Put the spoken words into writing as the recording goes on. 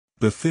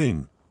The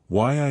Thing,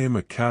 Why I Am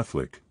a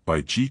Catholic, by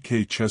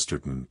G.K.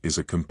 Chesterton is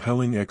a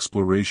compelling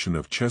exploration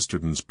of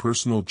Chesterton's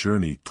personal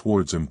journey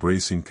towards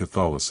embracing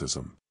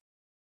Catholicism.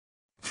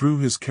 Through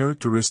his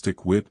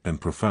characteristic wit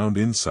and profound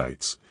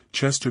insights,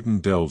 Chesterton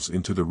delves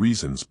into the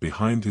reasons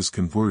behind his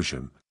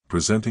conversion,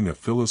 presenting a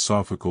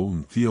philosophical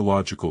and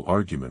theological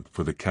argument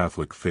for the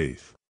Catholic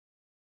faith.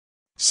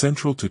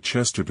 Central to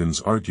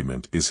Chesterton's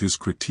argument is his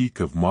critique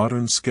of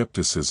modern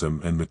skepticism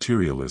and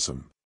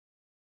materialism.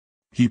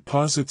 He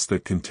posits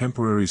that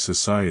contemporary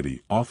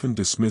society often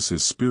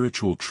dismisses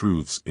spiritual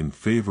truths in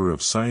favor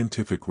of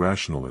scientific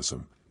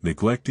rationalism,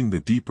 neglecting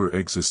the deeper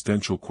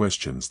existential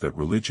questions that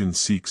religion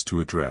seeks to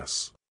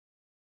address.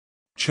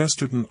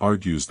 Chesterton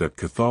argues that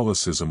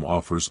Catholicism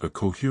offers a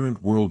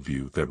coherent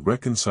worldview that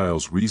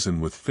reconciles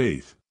reason with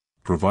faith,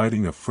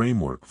 providing a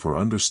framework for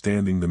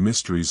understanding the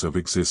mysteries of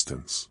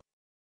existence.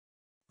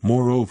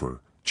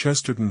 Moreover,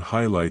 Chesterton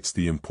highlights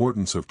the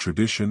importance of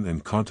tradition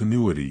and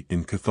continuity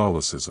in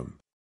Catholicism.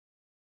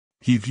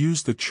 He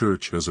views the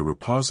Church as a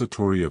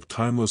repository of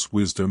timeless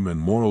wisdom and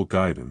moral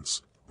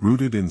guidance,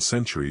 rooted in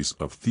centuries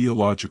of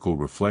theological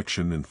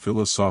reflection and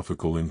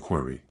philosophical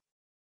inquiry.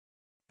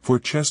 For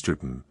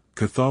Chesterton,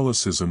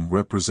 Catholicism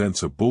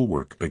represents a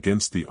bulwark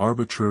against the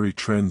arbitrary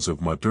trends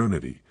of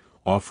modernity,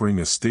 offering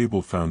a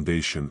stable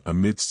foundation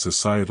amidst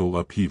societal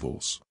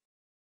upheavals.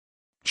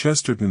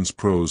 Chesterton's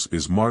prose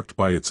is marked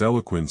by its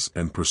eloquence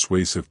and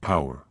persuasive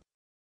power.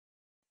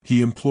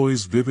 He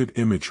employs vivid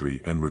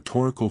imagery and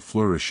rhetorical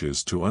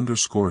flourishes to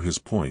underscore his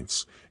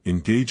points,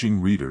 engaging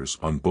readers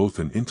on both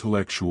an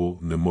intellectual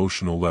and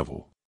emotional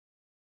level.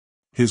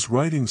 His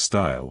writing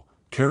style,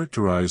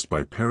 characterized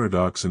by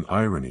paradox and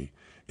irony,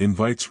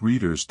 invites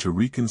readers to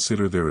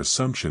reconsider their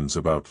assumptions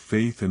about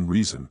faith and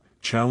reason,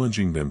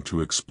 challenging them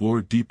to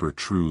explore deeper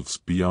truths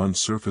beyond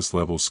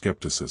surface-level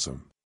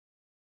skepticism.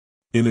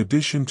 In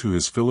addition to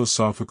his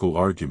philosophical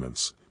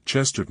arguments,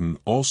 Chesterton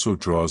also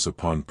draws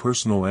upon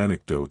personal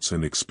anecdotes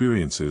and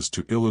experiences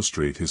to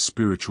illustrate his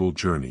spiritual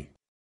journey.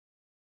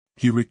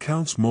 He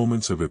recounts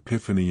moments of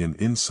epiphany and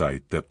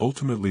insight that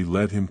ultimately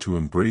led him to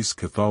embrace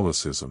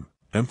Catholicism,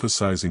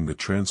 emphasizing the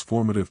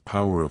transformative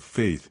power of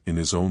faith in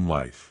his own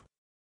life.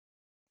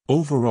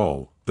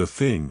 Overall, The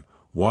Thing,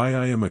 Why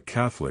I Am a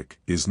Catholic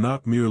is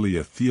not merely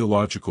a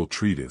theological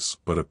treatise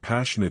but a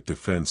passionate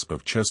defense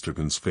of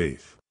Chesterton's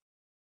faith.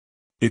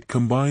 It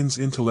combines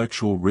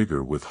intellectual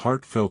rigor with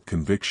heartfelt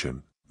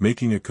conviction,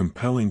 making a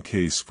compelling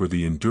case for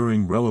the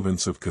enduring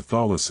relevance of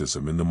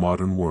Catholicism in the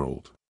modern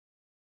world.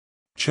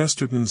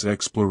 Chesterton's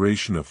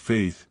exploration of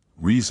faith,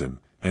 reason,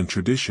 and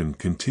tradition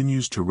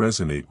continues to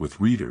resonate with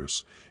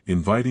readers,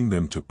 inviting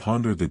them to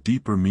ponder the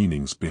deeper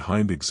meanings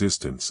behind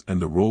existence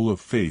and the role of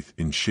faith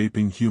in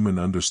shaping human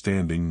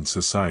understanding and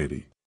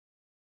society.